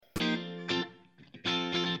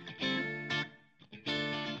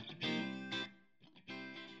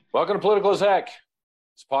Welcome to Political as Heck.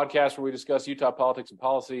 It's a podcast where we discuss Utah politics and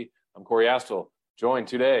policy. I'm Corey Astle, joined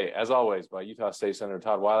today, as always, by Utah State Senator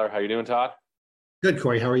Todd Weiler. How you doing, Todd? Good,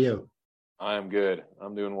 Corey. How are you? I am good.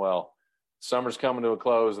 I'm doing well. Summer's coming to a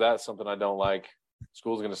close. That's something I don't like.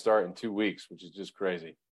 School's going to start in 2 weeks, which is just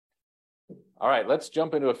crazy. All right, let's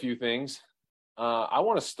jump into a few things. I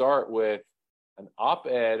want to start with an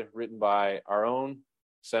op-ed written by our own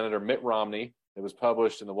Senator Mitt Romney. It was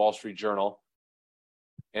published in the Wall Street Journal.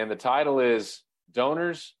 And the title is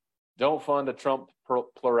Donors Don't Fund a Trump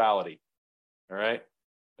Plurality. All right.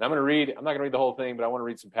 And I'm not going to read the whole thing, but I want to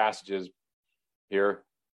read some passages here.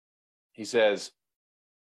 He says,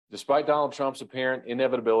 despite Donald Trump's apparent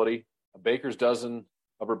inevitability, a baker's dozen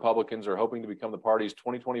of Republicans are hoping to become the party's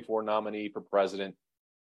 2024 nominee for president.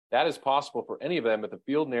 That is possible for any of them if the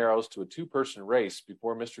field narrows to a two-person race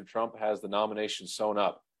before Mr. Trump has the nomination sewn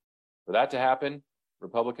up. For that to happen,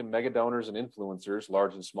 Republican mega donors and influencers,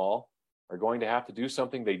 large and small, are going to have to do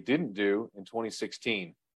something they didn't do in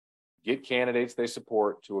 2016. Get candidates they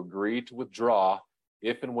support to agree to withdraw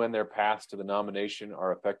if and when their paths to the nomination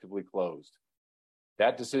are effectively closed.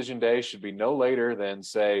 That decision day should be no later than,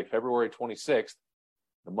 say, February 26th,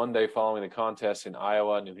 the Monday following the contests in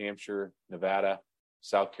Iowa, New Hampshire, Nevada,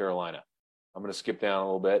 South Carolina. I'm going to skip down a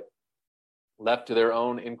little bit. Left to their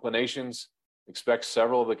own inclinations, expect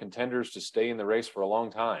several of the contenders to stay in the race for a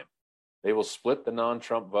long time. They will split the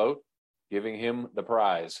non-Trump vote, giving him the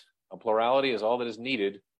prize. A plurality is all that is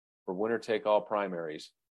needed for winner-take-all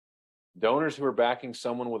primaries. Donors who are backing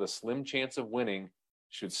someone with a slim chance of winning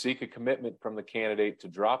should seek a commitment from the candidate to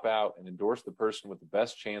drop out and endorse the person with the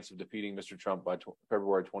best chance of defeating Mr. Trump by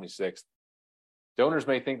February 26th. Donors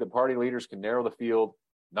may think that party leaders can narrow the field.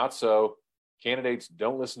 Not so. Candidates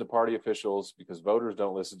don't listen to party officials because voters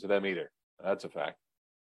don't listen to them either. That's a fact.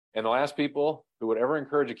 And the last people who would ever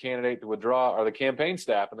encourage a candidate to withdraw are the campaign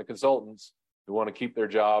staff and the consultants who want to keep their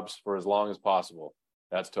jobs for as long as possible.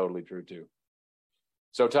 That's totally true too.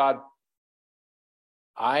 So Todd,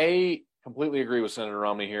 I completely agree with Senator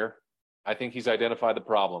Romney here. I think he's identified the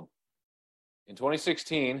problem. In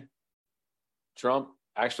 2016, Trump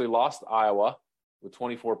actually lost Iowa with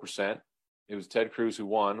 24%. It was Ted Cruz who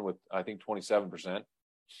won with, I think, 27%.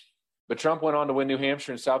 But Trump went on to win New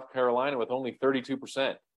Hampshire and South Carolina with only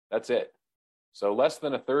 32%. That's it. So less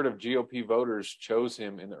than a third of GOP voters chose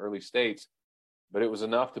him in the early states, but it was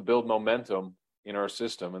enough to build momentum in our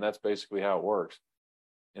system, and that's basically how it works.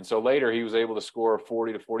 And so later he was able to score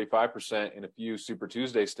 40 to 45% in a few Super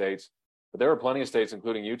Tuesday states, but there were plenty of states,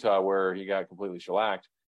 including Utah, where he got completely shellacked.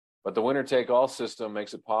 But the winner-take-all system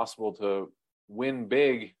makes it possible to win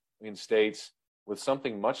big in states with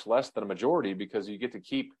something much less than a majority because you get to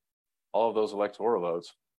keep all of those electoral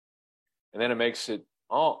votes. And then it makes it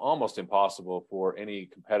almost impossible for any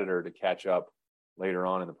competitor to catch up later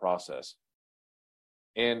on in the process.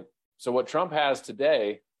 And so what Trump has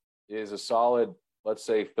today is a solid, let's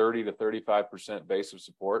say, 30 to 35% base of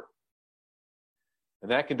support.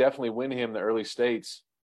 And that can definitely win him the early states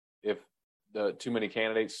if too many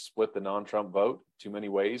candidates split the non-Trump vote too many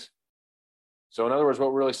ways. So in other words,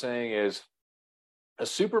 what we're really saying is a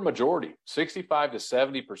super majority, 65 to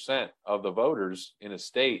 70% of the voters in a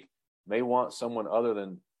state may want someone other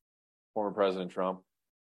than former President Trump,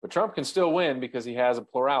 but Trump can still win because he has a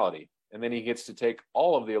plurality, and then he gets to take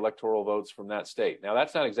all of the electoral votes from that state. Now,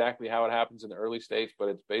 that's not exactly how it happens in the early states, but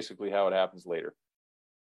it's basically how it happens later.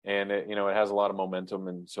 And it has a lot of momentum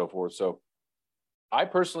and so forth. So I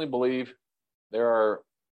personally believe there are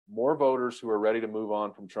more voters who are ready to move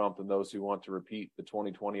on from Trump than those who want to repeat the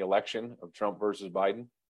 2020 election of Trump versus Biden.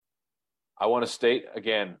 I want to state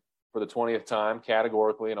again for the 20th time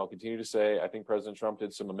categorically, and I'll continue to say, I think President Trump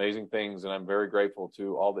did some amazing things, and I'm very grateful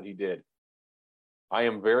to all that he did. I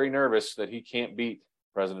am very nervous that he can't beat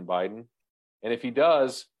President Biden. And if he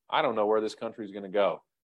does, I don't know where this country is going to go,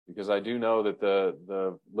 because I do know that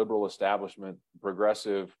the liberal establishment,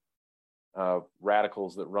 progressive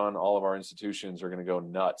radicals that run all of our institutions are going to go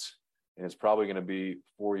nuts. And it's probably going to be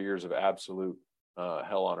 4 years of absolute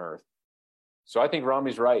hell on earth. So I think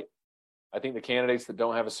Romney's right. I think the candidates that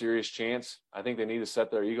don't have a serious chance, I think they need to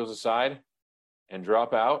set their egos aside and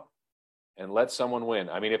drop out and let someone win.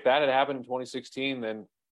 I mean, if that had happened in 2016, then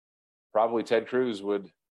probably Ted Cruz would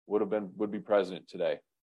be president today.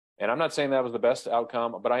 And I'm not saying that was the best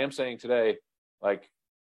outcome, but I am saying today, like,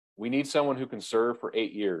 we need someone who can serve for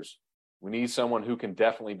 8 years. We need someone who can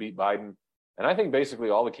definitely beat Biden. And I think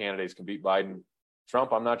basically all the candidates can beat Biden.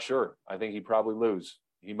 Trump, I'm not sure. I think he'd probably lose.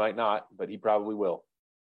 He might not, but he probably will.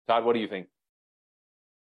 Todd, what do you think?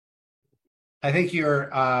 I think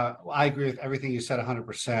I agree with everything you said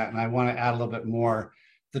 100%. And I want to add a little bit more.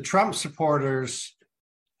 The Trump supporters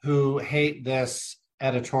who hate this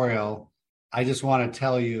editorial, I just want to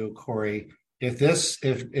tell you, Corey,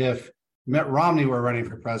 if Mitt Romney were running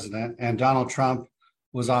for president and Donald Trump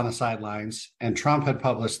was on the sidelines and Trump had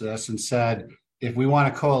published this and said, if we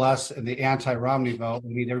want to coalesce in the anti-Romney vote,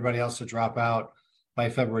 we need everybody else to drop out by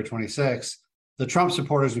February 26th, the Trump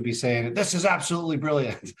supporters would be saying, this is absolutely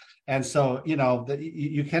brilliant. And so,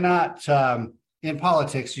 you cannot, in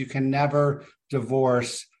politics, you can never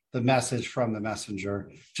divorce the message from the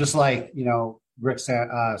messenger. Just like, Governor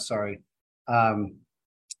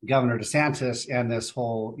DeSantis and this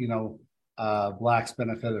whole, blacks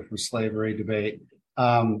benefited from slavery debate.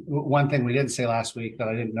 One thing we didn't say last week that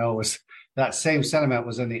I didn't know was that same sentiment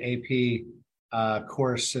was in the AP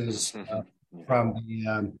courses from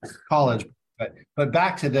the college. But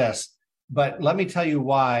back to this. But let me tell you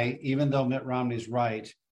why, even though Mitt Romney's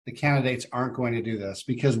right, the candidates aren't going to do this,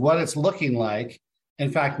 because what it's looking like,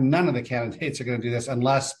 in fact, none of the candidates are going to do this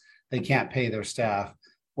unless they can't pay their staff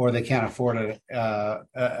or they can't afford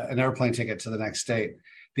an airplane ticket to the next state.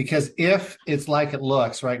 Because if it's like it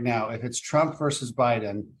looks right now, if it's Trump versus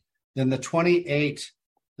Biden, then the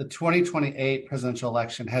 2028 presidential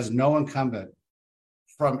election has no incumbent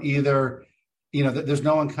from either, there's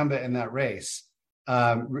no incumbent in that race.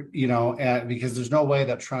 Because there's no way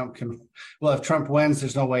that Trump can. Well, if Trump wins,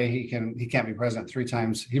 there's no way he can't be president 3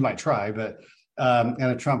 times. He might try, but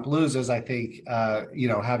and if Trump loses, I think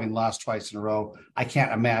having lost twice in a row, I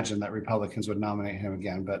can't imagine that Republicans would nominate him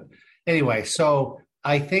again. But anyway, so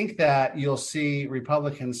I think that you'll see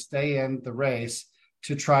Republicans stay in the race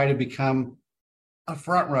to try to become a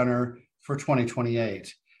front runner for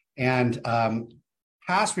 2028, and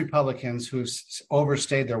past Republicans who've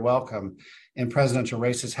overstayed their welcome in presidential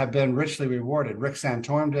races have been richly rewarded. Rick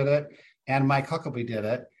Santorum did it, and Mike Huckabee did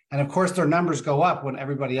it. And of course, their numbers go up when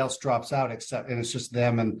everybody else drops out, and it's just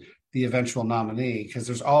them and the eventual nominee, because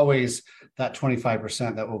there's always that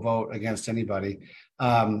 25% that will vote against anybody.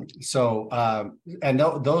 Those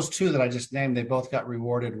two that I just named, they both got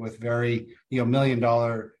rewarded with very, $1 million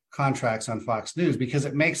contracts on Fox News, because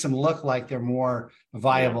it makes them look like they're more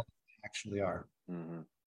viable than they actually are. Mm-hmm.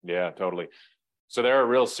 Yeah, totally. So there are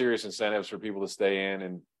real serious incentives for people to stay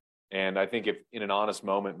in. And I think if in an honest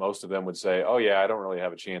moment, most of them would say, oh, yeah, I don't really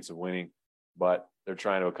have a chance of winning, but they're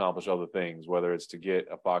trying to accomplish other things, whether it's to get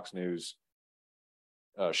a Fox News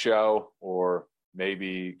show or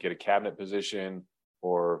maybe get a cabinet position,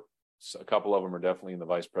 or a couple of them are definitely in the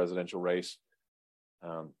vice presidential race.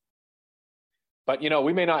 But,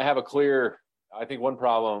 we may not have a clear, I think one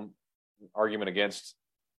argument against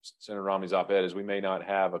Senator Romney's op-ed is we may not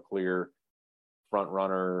have a clear front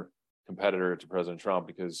runner competitor to President Trump,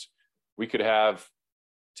 because we could have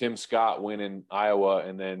Tim Scott win in Iowa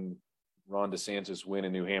and then Ron DeSantis win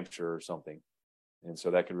in New Hampshire or something. And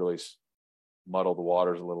so that could really muddle the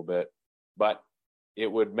waters a little bit, but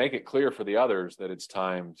it would make it clear for the others that it's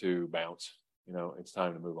time to bounce. It's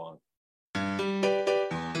time to move on.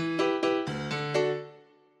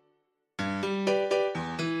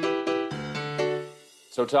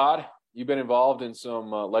 So Todd, you've been involved in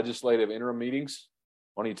some legislative interim meetings.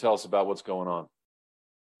 Why don't you tell us about what's going on?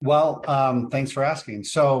 Well, thanks for asking.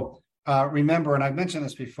 So remember, and I've mentioned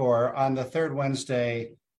this before, on the third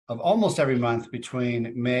Wednesday of almost every month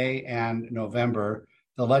between May and November,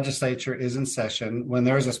 the legislature is in session. When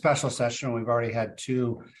there is a special session, we've already had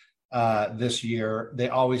 2 this year, they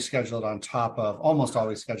almost always schedule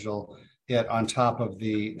it on top of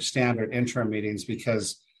the standard interim meetings,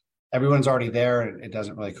 because everyone's already there and it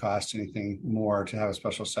doesn't really cost anything more to have a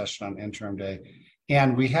special session on interim day.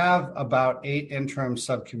 And we have about 8 interim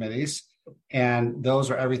subcommittees, and those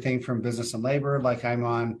are everything from business and labor, like I'm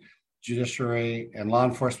on, judiciary and law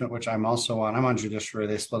enforcement, which I'm also on. I'm on judiciary.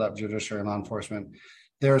 They split up judiciary and law enforcement.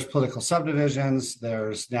 There's political subdivisions,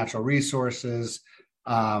 there's natural resources,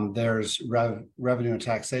 there's revenue and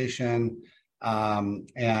taxation,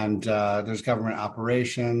 and there's government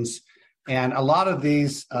operations. And a lot of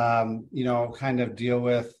these, kind of deal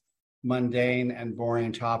with mundane and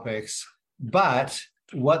boring topics. But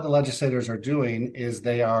what the legislators are doing is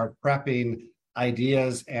they are prepping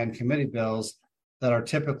ideas and committee bills that are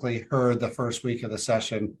typically heard the first week of the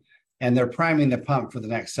session, and they're priming the pump for the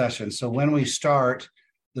next session. So when we start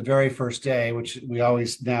the very first day, which we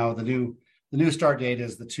always now, the new start date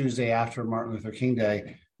is the Tuesday after Martin Luther King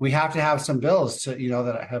Day, we have to have some bills to,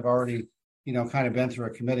 that have already, kind of been through a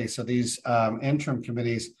committee. So these interim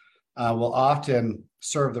committees will often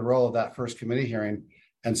serve the role of that first committee hearing.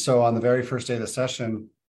 And so on the very first day of the session,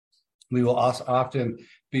 we will also often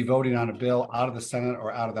be voting on a bill out of the Senate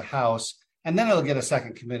or out of the House, and then it'll get a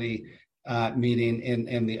second committee meeting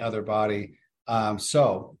in the other body.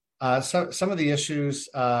 So Some of the issues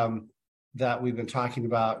that we've been talking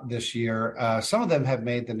about this year, some of them have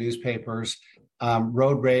made the newspapers.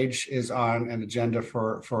 Road rage is on an agenda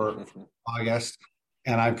for August,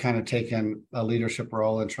 and I've kind of taken a leadership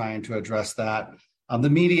role in trying to address that. The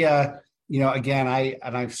media, again,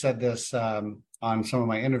 I've said this on some of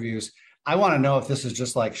my interviews. I want to know if this is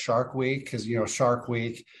just like Shark Week, because Shark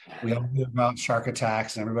Week, we all hear about shark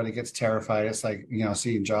attacks and everybody gets terrified. It's like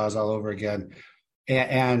seeing Jaws all over again.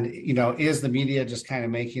 And is the media just kind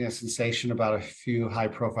of making a sensation about a few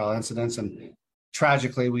high-profile incidents? And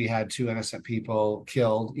tragically, we had 2 innocent people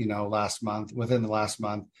killed, within the last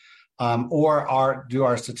month. Or do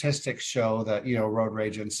our statistics show that road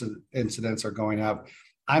rage incidents are going up?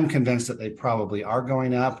 I'm convinced that they probably are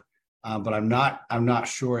going up, but I'm not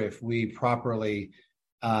sure if we properly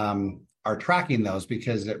are tracking those,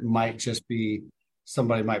 because it might just be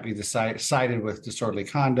somebody might be cited with disorderly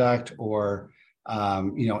conduct or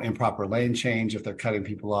improper lane change if they're cutting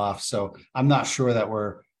people off. So I'm not sure that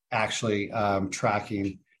we're actually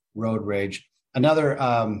tracking road rage. Another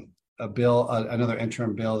another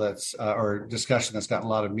interim bill that's or discussion that's gotten a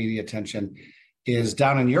lot of media attention is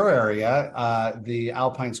down in your area. The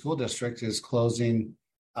Alpine School District is closing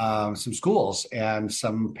some schools, and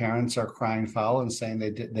some parents are crying foul and saying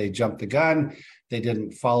they jumped the gun. They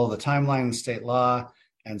didn't follow the timeline in state law.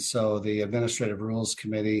 And so the Administrative Rules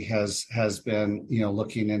Committee has been,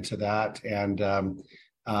 looking into that, and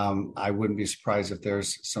I wouldn't be surprised if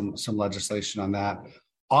there's some legislation on that.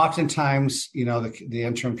 Oftentimes, the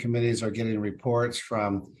interim committees are getting reports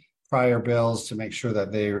from prior bills to make sure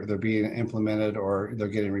that they're being implemented, or they're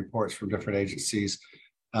getting reports from different agencies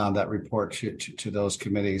that report to those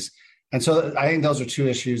committees. And so I think those are 2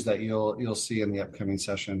 issues that you'll see in the upcoming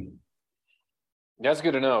session. That's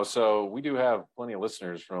good to know. So we do have plenty of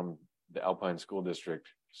listeners from the Alpine School District.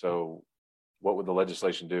 So what would the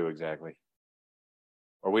legislation do exactly?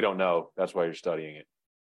 Or we don't know. That's why you're studying it.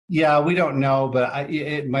 Yeah, we don't know, but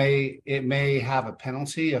it may have a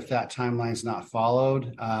penalty if that timeline's not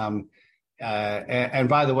followed. And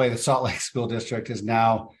by the way, the Salt Lake School District is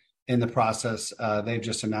now in the process. They've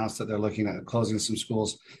just announced that they're looking at closing some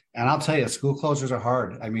schools. And I'll tell you, school closures are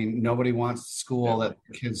hard. I mean, nobody wants the school that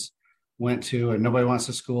kids went to, and nobody wants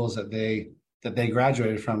the schools that they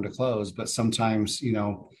graduated from to close. But sometimes,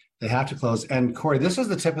 they have to close. And Corey, this is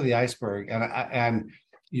the tip of the iceberg. And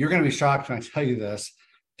you're going to be shocked when I tell you this.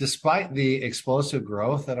 Despite the explosive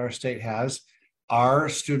growth that our state has, our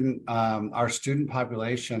student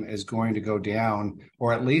population is going to go down,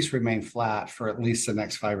 or at least remain flat for at least the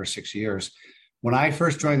next 5 or 6 years. When I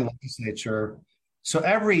first joined the legislature, so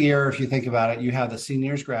every year, if you think about it, you have the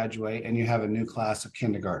seniors graduate and you have a new class of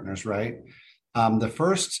kindergartners, right? The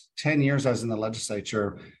first 10 years I was in the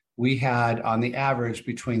legislature, we had on the average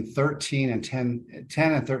between 10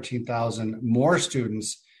 and 13,000 more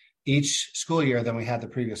students each school year than we had the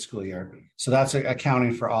previous school year. So that's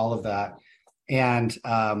accounting for all of that. And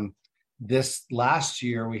this last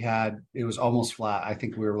year it was almost flat. I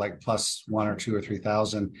think we were like plus 1 or 2 or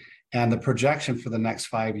 3,000. And the projection for the next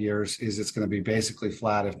 5 years is it's going to be basically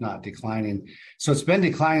flat, if not declining. So it's been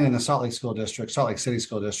declining in the Salt Lake City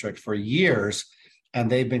School District for years. And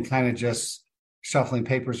they've been kind of just shuffling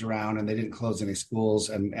papers around, and they didn't close any schools.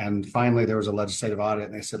 And finally, there was a legislative audit,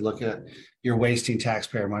 and they said, look, you're wasting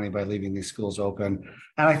taxpayer money by leaving these schools open.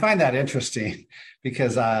 And I find that interesting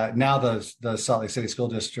because now the Salt Lake City School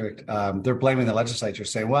District, they're blaming the legislature,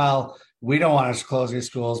 saying, well, we don't want us to close these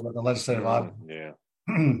schools, but the legislative audit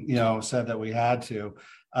said that we had to,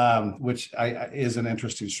 which is an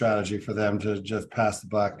interesting strategy for them to just pass the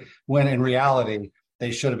buck, when in reality, they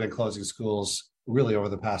should have been closing schools really over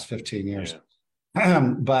the past 15 years. Yeah.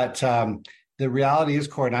 But the reality is,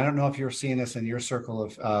 Corey, and I don't know if you're seeing this in your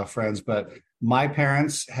circle of friends, but my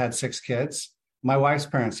parents had 6 kids. My wife's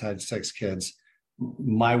parents had 6 kids.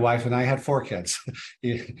 My wife and I had 4 kids.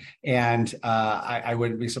 And I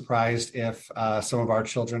wouldn't be surprised if some of our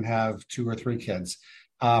children have 2 or 3 kids.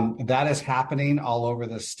 That is happening all over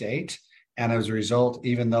the state. And as a result,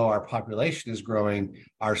 even though our population is growing,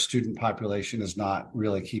 our student population is not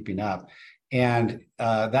really keeping up. And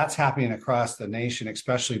that's happening across the nation,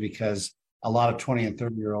 especially because a lot of 20 and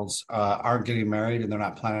 30-year-olds aren't getting married, and they're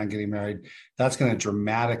not planning on getting married. That's going to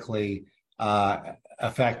dramatically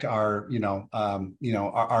affect our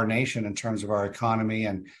nation in terms of our economy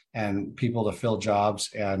and people to fill jobs.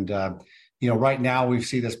 And right now we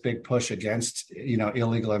see this big push against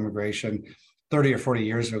illegal immigration. 30 or 40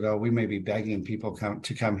 years ago, we may be begging people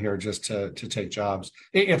to come here just to take jobs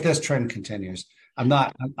if this trend continues. I'm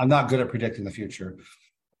not good at predicting the future.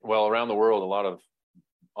 Well, around the world, a lot of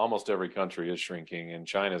almost every country is shrinking, and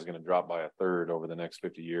China is going to drop by a third over the next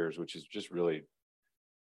 50 years, which is just really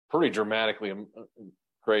pretty dramatically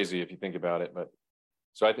crazy if you think about it. But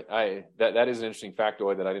so that is an interesting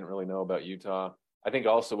factoid that I didn't really know about Utah. I think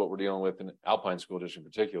also what we're dealing with in Alpine School District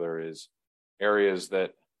in particular is areas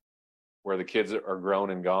where the kids are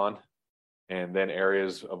grown and gone, and then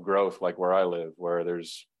areas of growth like where I live, where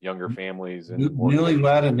there's younger families and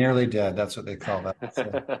newlywed and nearly dead. That's what they call that.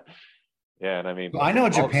 So. Yeah, and I mean, I know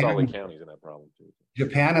Japan, Salt Lake County's in that problem too.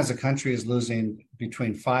 Japan as a country is losing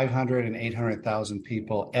between 500 and 800,000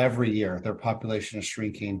 people every year. Their population is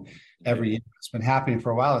shrinking every year. It's been happening for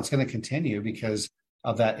a while. It's going to continue because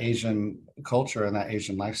of that Asian culture and that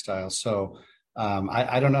Asian lifestyle. So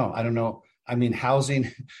I don't know. I don't know. I mean,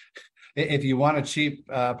 housing, if you want a cheap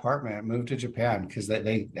apartment, move to Japan because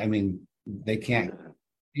they can't,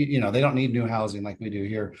 they don't need new housing like we do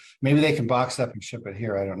here. Maybe they can box up and ship it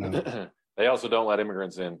here. I don't know. They also don't let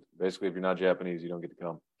immigrants in. Basically, if you're not Japanese, you don't get to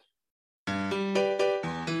come.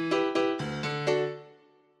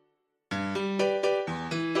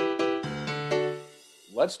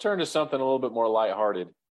 Let's turn to something a little bit more lighthearted,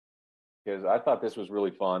 because I thought this was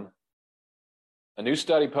really fun. A new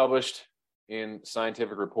study published in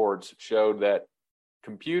Scientific Reports showed that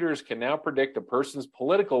computers can now predict a person's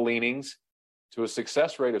political leanings to a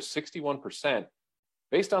success rate of 61%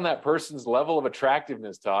 based on that person's level of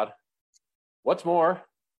attractiveness, Todd. What's more,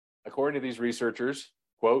 according to these researchers,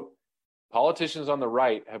 quote, politicians on the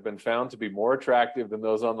right have been found to be more attractive than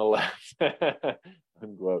those on the left,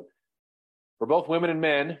 unquote. For both women and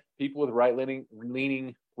men, people with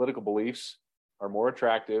right-leaning political beliefs are more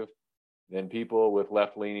attractive than people with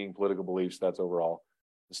left-leaning political beliefs. That's overall.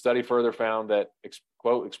 The study further found that,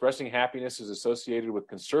 quote, expressing happiness is associated with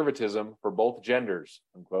conservatism for both genders,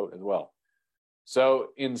 unquote, as well. So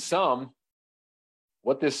in sum,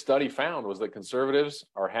 what this study found was that conservatives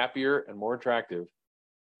are happier and more attractive.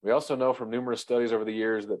 We also know from numerous studies over the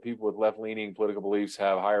years that people with left-leaning political beliefs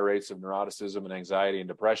have higher rates of neuroticism and anxiety and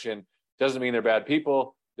depression. Doesn't mean they're bad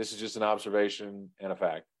people. This is just an observation and a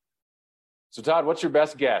fact. So Todd, what's your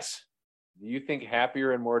best guess? Do you think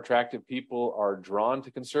happier and more attractive people are drawn to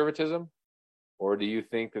conservatism? Or do you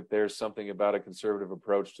think that there's something about a conservative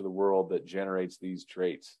approach to the world that generates these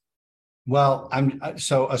traits? Well, I'm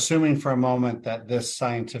so assuming for a moment that this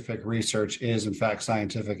scientific research is in fact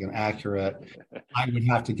scientific and accurate, I would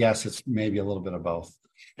have to guess it's maybe a little bit of both.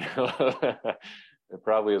 It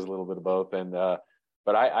probably is a little bit of both. And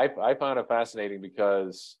but I found it fascinating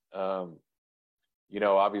because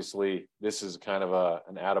obviously this is kind of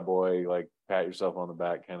an attaboy, like pat yourself on the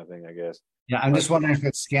back kind of thing, I guess. Yeah, I'm just wondering if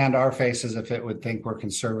it scanned our faces, if it would think we're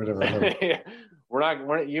conservative or liberal. Yeah.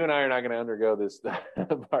 You and I are not going to undergo this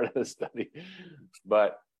part of the study,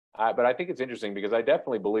 but I think it's interesting because I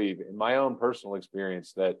definitely believe in my own personal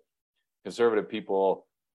experience that conservative people,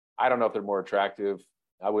 I don't know if they're more attractive.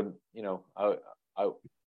 I wouldn't, it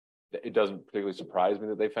doesn't particularly surprise me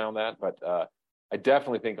that they found that, but I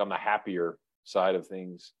definitely think on the happier side of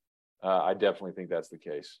things, I definitely think that's the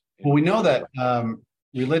case. Well, we know that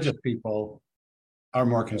religious people are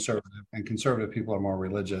more conservative and conservative people are more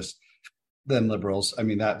religious than liberals. I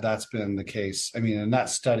mean, that's been the case. I mean, and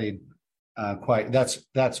that's studied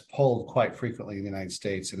that's polled quite frequently in the United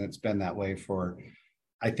States, and it's been that way for,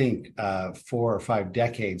 I think, 4 or 5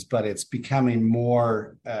 decades. But it's becoming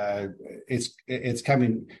more. It's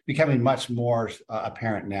becoming much more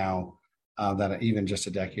apparent now than even just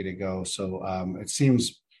a decade ago. So it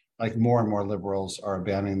seems like more and more liberals are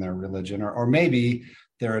abandoning their religion, or maybe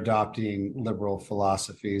they're adopting liberal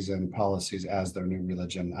philosophies and policies as their new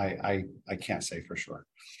religion. I can't say for sure.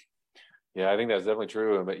 Yeah, I think that's definitely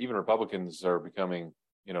true. But even Republicans are becoming,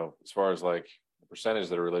 as far as like the percentage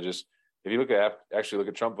that are religious, if you look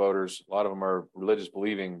at Trump voters, a lot of them are religious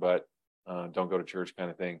believing, but don't go to church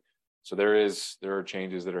kind of thing. So there are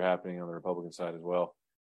changes that are happening on the Republican side as well.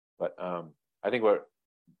 But I think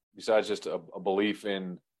besides just a belief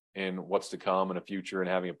in what's to come in a future and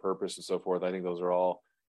having a purpose and so forth, I think those are all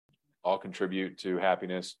contribute to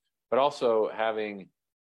happiness, but also having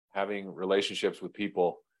relationships with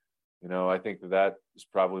people. I think that is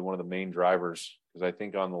probably one of the main drivers, because I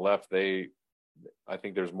think on the left, I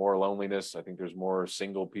think there's more loneliness. I think there's more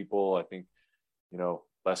single people. I think,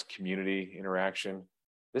 less community interaction.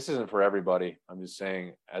 This isn't for everybody. I'm just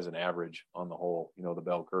saying as an average on the whole, the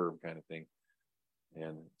bell curve kind of thing.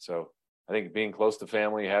 And so I think being close to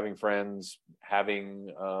family, having friends,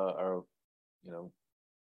 having,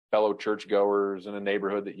 fellow churchgoers in a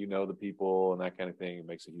neighborhood that the people and that kind of thing, it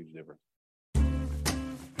makes a huge difference.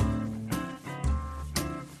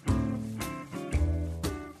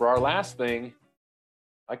 For our last thing,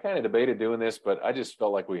 I kind of debated doing this, but I just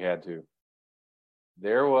felt like we had to.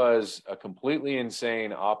 There was a completely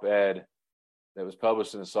insane op-ed that was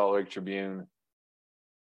published in the Salt Lake Tribune,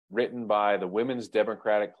 written by the Women's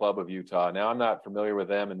Democratic Club of Utah. Now, I'm not familiar with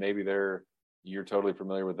them, and maybe you're totally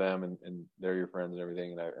familiar with them, and they're your friends and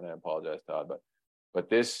everything. And I apologize, Todd, but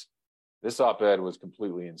this op-ed was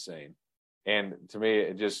completely insane, and to me,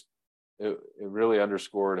 it really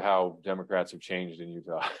underscored how Democrats have changed in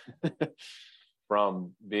Utah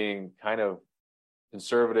from being kind of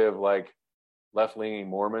conservative, like left-leaning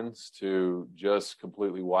Mormons, to just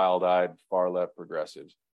completely wild-eyed far-left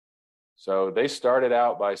progressives. So they started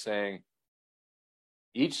out by saying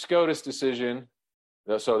each SCOTUS decision.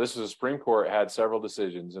 So this is the Supreme Court had several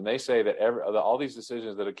decisions, and they say that all these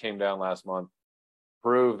decisions that came down last month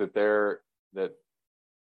prove that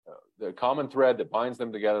the common thread that binds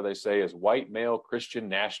them together, they say, is white male Christian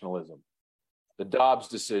nationalism. The Dobbs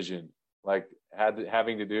decision, like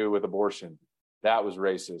having to do with abortion, that was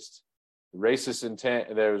racist. Racist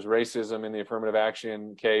intent, there was racism in the affirmative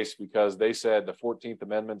action case because they said the 14th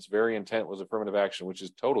Amendment's very intent was affirmative action, which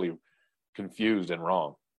is totally confused and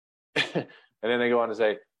wrong. And then they go on to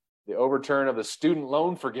say the overturn of the student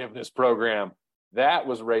loan forgiveness program, that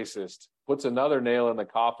was racist, puts another nail in the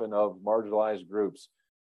coffin of marginalized groups.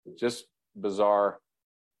 Just bizarre.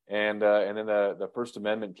 And then the First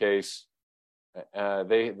Amendment case,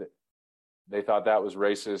 they thought that was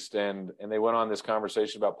racist, and they went on this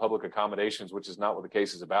conversation about public accommodations, which is not what the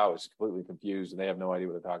case is about. It's completely confused, and they have no idea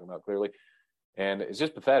what they're talking about clearly, and it's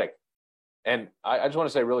just pathetic. And I just want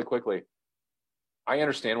to say really quickly, I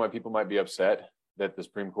understand why people might be upset that the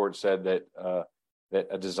Supreme Court said that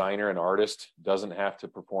a designer, an artist, doesn't have to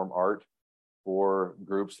perform art for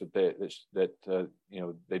groups that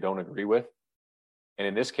they don't agree with. And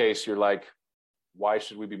in this case, you're like, why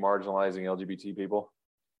should we be marginalizing LGBT people?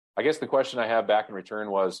 I guess the question I have back in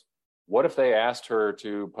return was, what if they asked her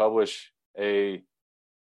to publish a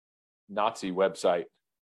Nazi website?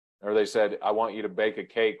 Or they said, I want you to bake a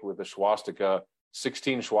cake with a swastika,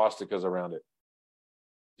 16 swastikas around it.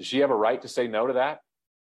 Does she have a right to say no to that?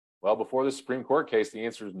 Well, before the Supreme Court case, the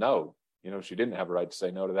answer is no. She didn't have a right to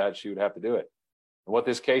say no to that. She would have to do it. And what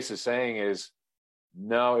this case is saying is,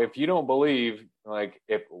 no, if you don't believe, how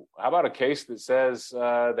about a case that says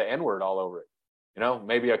the N-word all over it?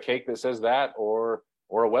 Maybe a cake that says that, or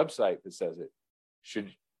a website that says it.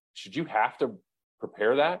 Should you have to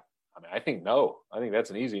prepare that? I mean, I think no. I think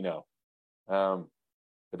that's an easy no.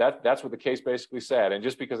 But that's what the case basically said. And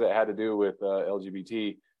just because it had to do with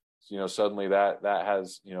LGBT, suddenly that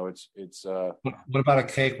has, it's. What about a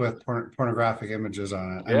cake with pornographic images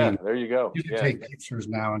on it? Yeah, there you go. You can take pictures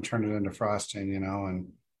now and turn it into frosting, and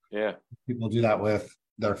yeah, people do that with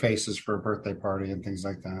their faces for a birthday party and things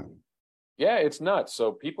like that. Yeah, it's nuts.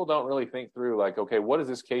 So people don't really think through, like, okay, what does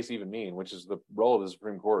this case even mean? Which is the role of the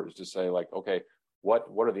Supreme Court, is to say, like, okay, what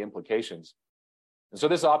are the implications? And so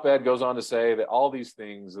this op-ed goes on to say that all these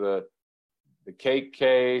things, the cake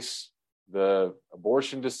case, the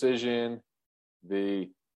abortion decision, the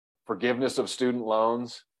forgiveness of student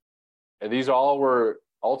loans, and these all were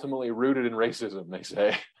ultimately rooted in racism, they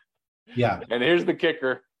say. Yeah. And here's the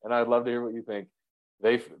kicker, and I'd love to hear what you think.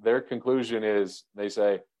 Their conclusion is, they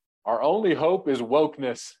say, our only hope is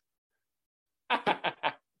wokeness.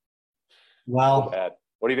 Well,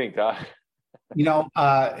 what do you think, Todd?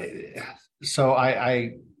 So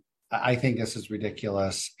I think this is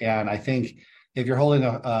ridiculous, and I think if you're holding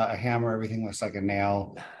a hammer, everything looks like a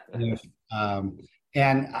nail.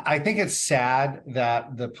 And I think it's sad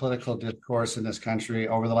that the political discourse in this country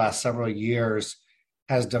over the last several years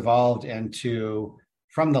has devolved into,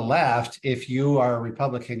 from the left, if you are a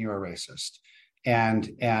Republican, you're a racist. And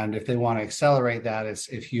if they want to accelerate that, it's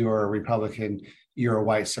if you're a Republican, you're a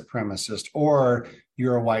white supremacist, or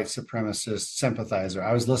you're a white supremacist sympathizer.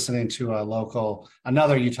 I was listening to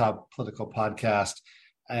another Utah political podcast,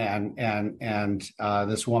 and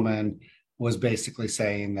this woman was basically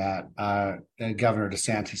saying that Governor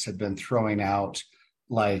DeSantis had been throwing out,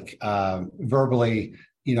 verbally,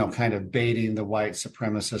 kind of baiting the white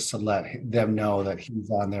supremacists to let them know that he's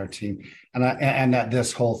on their team, and that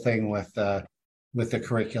this whole thing with the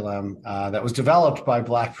curriculum that was developed by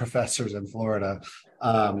Black professors in Florida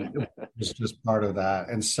was just part of that.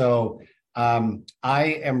 And so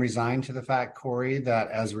I am resigned to the fact, Corey, that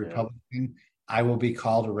as a Republican, I will be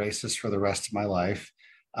called a racist for the rest of my life.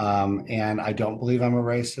 And I don't believe I'm a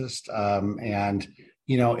racist. And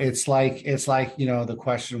it's like the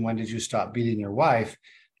question, when did you stop beating your wife?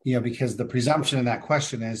 Because the presumption in that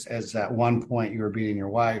question is at one point you were beating your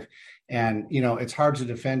wife. And, it's hard to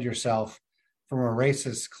defend yourself from a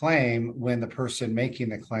racist claim when the person making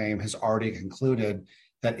the claim has already concluded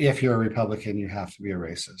that if you're a Republican, you have to be a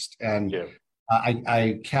racist. And Yeah.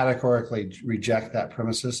 I categorically reject that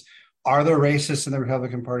premises. Are there racists in the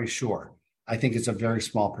Republican Party? Sure. I think it's a very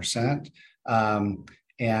small percent.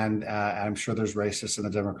 And I'm sure there's racists in the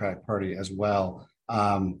Democratic Party as well.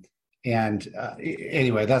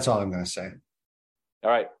 Anyway, that's all I'm going to say.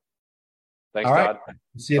 All right. Thanks, All right. Todd.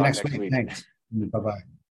 See you Talk next week. Thanks.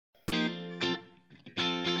 Bye-bye.